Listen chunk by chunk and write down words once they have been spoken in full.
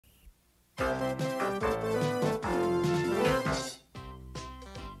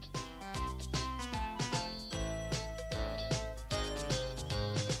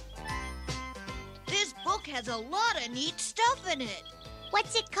This book has a lot of neat stuff in it.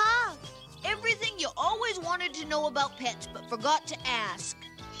 What's it called? Everything you always wanted to know about pets but forgot to ask.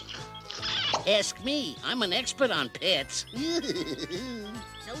 Ask me. I'm an expert on pets.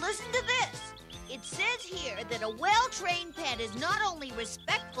 Now listen to this. It says here that a well-trained pet is not only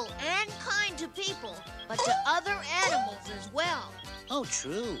respectful and kind to people, but to other animals as well. Oh,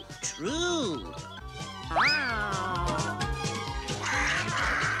 true. True.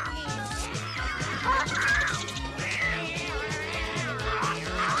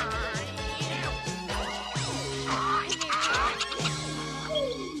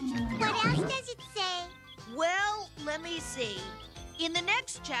 What else does it say? Well, let me see. In the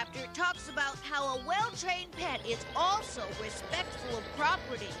next chapter, it talks about how a well-trained pet is also respectful of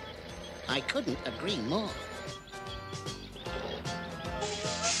property. I couldn't agree more.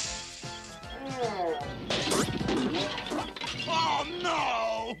 Oh,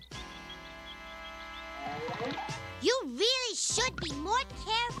 no! You really should be more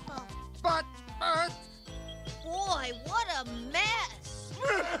careful. But... Boy, what a mess!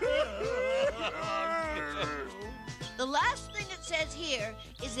 The last thing it says here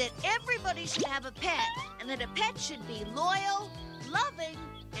is that everybody should have a pet, and that a pet should be loyal, loving,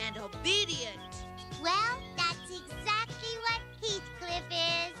 and obedient. Well, that's exactly what Heathcliff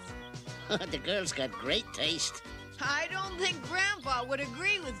is. The girl's got great taste. I don't think Grandpa would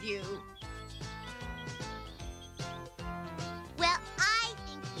agree with you. Well, I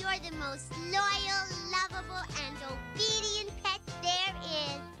think you're the most loyal, lovable, and obedient pet there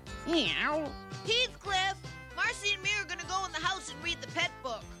is. Meow. Heathcliff, Marcy and me are going to go in the house and read the pet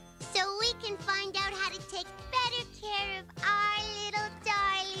book. So we can find out how to take better care of our little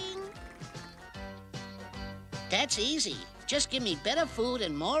darling. That's easy. Just give me better food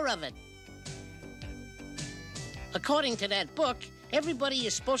and more of it. According to that book, everybody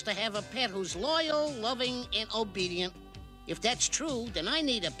is supposed to have a pet who's loyal, loving, and obedient. If that's true, then I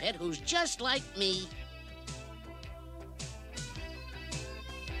need a pet who's just like me.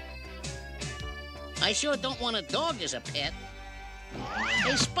 I sure don't want a dog as a pet.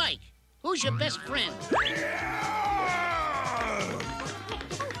 Hey, Spike, who's your best friend?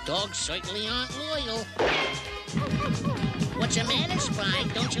 Dogs certainly aren't loyal. What's the matter,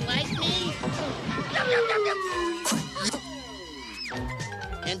 Spike? Don't you like me?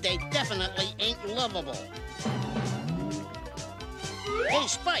 And they definitely ain't lovable. Hey,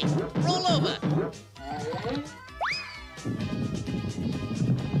 Spike, roll over.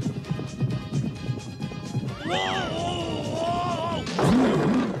 Well,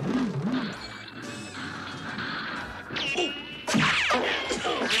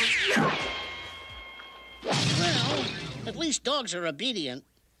 at least dogs are obedient.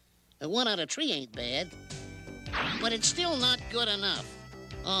 One out of three ain't bad. But it's still not good enough.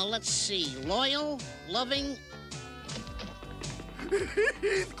 Let's see. Loyal, loving...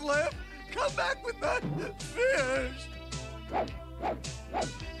 Heathcliff, come back with that fish!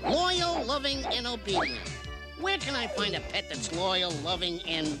 Loyal, loving, and obedient. Where can I find a pet that's loyal, loving,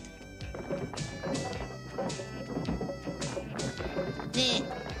 and...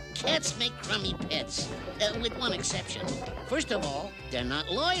 Cats make crummy pets, with one exception. First of all, they're not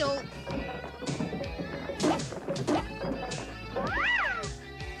loyal.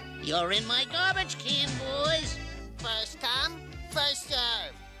 You're in my garbage can, boys. First come, first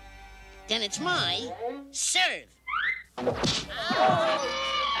serve. Then it's my serve. Hey,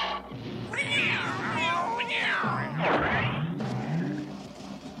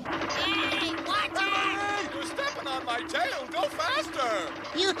 watch it! You're stepping on my tail! Go faster!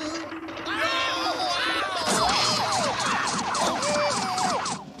 Yoo-hoo.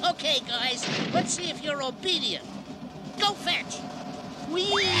 Okay, guys, let's see if you're obedient. Go fetch.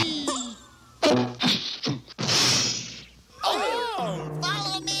 Whee! Oh!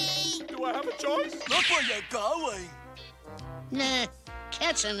 Follow me! Do I have a choice? Look where you're going. Nah,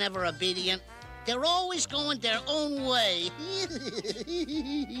 cats are never obedient. They're always going their own way.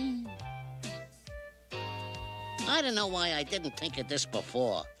 I don't know why I didn't think of this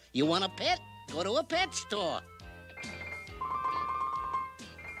before. You want a pet? Go to a pet store.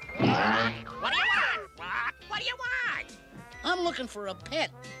 What do you want? What do you want? I'm looking for a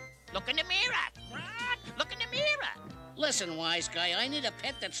pet. Look in the mirror. Look in the mirror. Listen, wise guy, I need a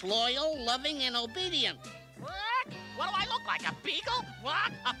pet that's loyal, loving, and obedient. What? What do I look like, a beagle?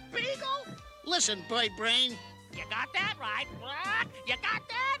 What? A beagle? Listen, bird brain. You got that right. What? You got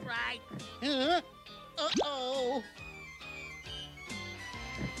that right. Huh? Uh-oh.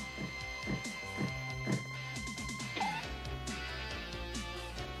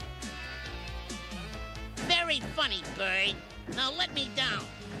 funny, bird. Now let me down.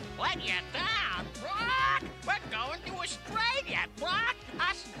 Let you down, Brock? We're going to Australia, Brock.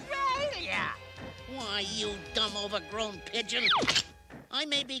 Australia. Why, you dumb, overgrown pigeon. I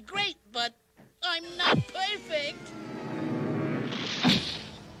may be great, but I'm not perfect.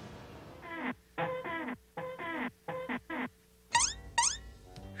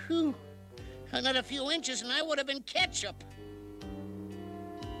 Whew. Another few inches and I would have been ketchup.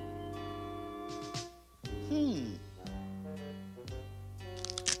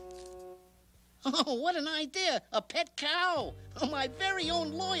 Oh, what an idea. A pet cow. My very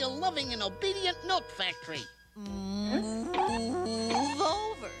own loyal, loving, and obedient milk factory. Move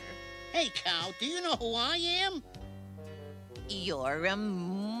over. Hey, cow, do you know who I am? You're a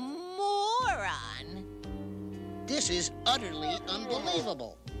moron. This is utterly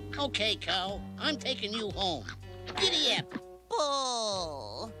unbelievable. Okay, cow, I'm taking you home. Giddy up.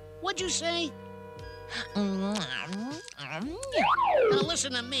 Bull. What'd you say? Now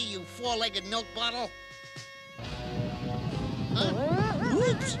listen to me, you four-legged milk bottle. Huh?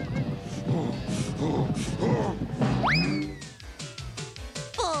 Whoops.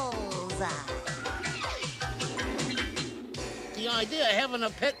 Bullseye. The idea of having a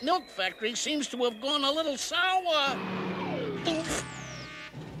pet milk factory seems to have gone a little sour.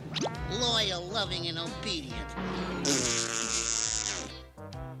 Loyal, loving, and obedient.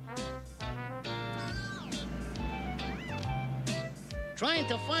 Trying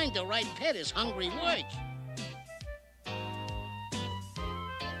to find the right pet is hungry work.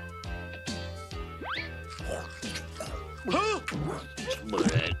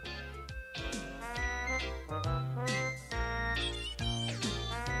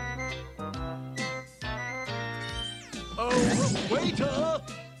 Oh, waiter!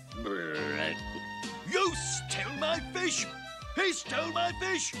 You stole my fish! He stole my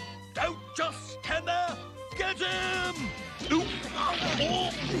fish! Don't just stand there! Get him!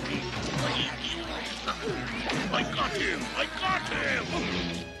 I got him! I got him!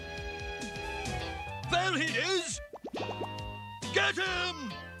 There he is! Get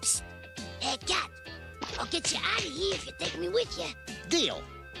him! Psst. Hey, cat. I'll get you out of here if you take me with you. Deal.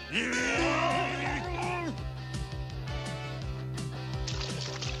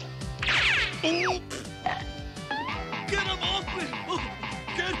 Get him off me!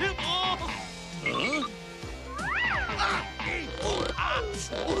 Get him off! Huh?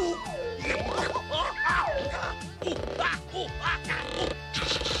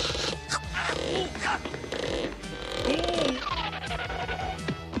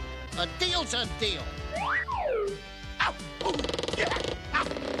 A deal's a deal.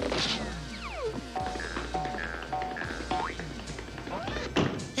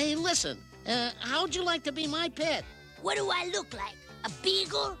 Hey, listen. How'd you like to be my pet? What do I look like? A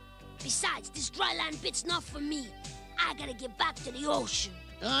beagle? Besides, this dry land bit's not for me. I gotta get back to the ocean.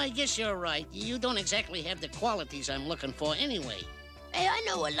 I guess you're right. You don't exactly have the qualities I'm looking for anyway. Hey, I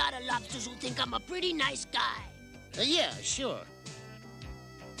know a lot of lobsters who think I'm a pretty nice guy. Yeah, sure.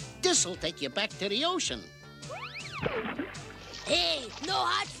 This'll take you back to the ocean. Hey, no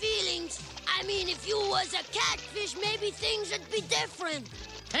hard feelings. I mean, if you was a catfish, maybe things would be different.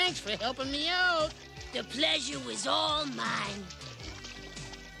 Thanks for helping me out. The pleasure was all mine.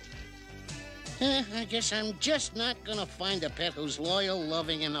 I guess I'm just not gonna find a pet who's loyal,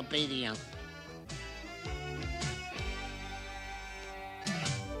 loving, and obedient.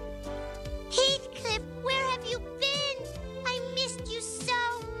 Heathcliff, where have you been? I missed you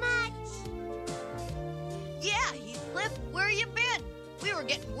so much. Yeah, Heathcliff, where you been? We were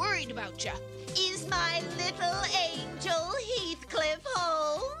getting worried about you. Is my little angel Heathcliff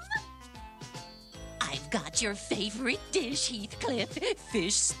home? I've got your favorite dish, Heathcliff.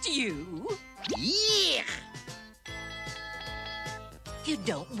 Fish stew. Yeah! You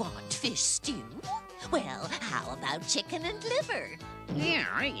don't want fish stew? Well, how about chicken and liver?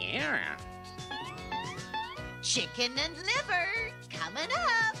 Yeah. Chicken and liver coming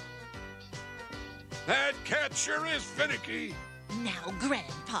up. That cat sure is finicky. Now,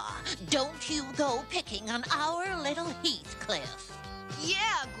 Grandpa, don't you go picking on our little Heathcliff.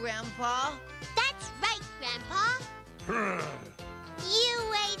 Yeah, Grandpa. That's right, Grandpa. You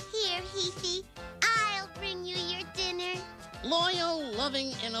wait here, Heathy. I'll bring you your dinner. Loyal,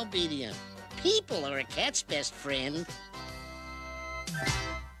 loving, and obedient. People are a cat's best friend.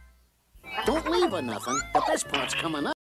 Don't leave or nothing. The best part's coming up.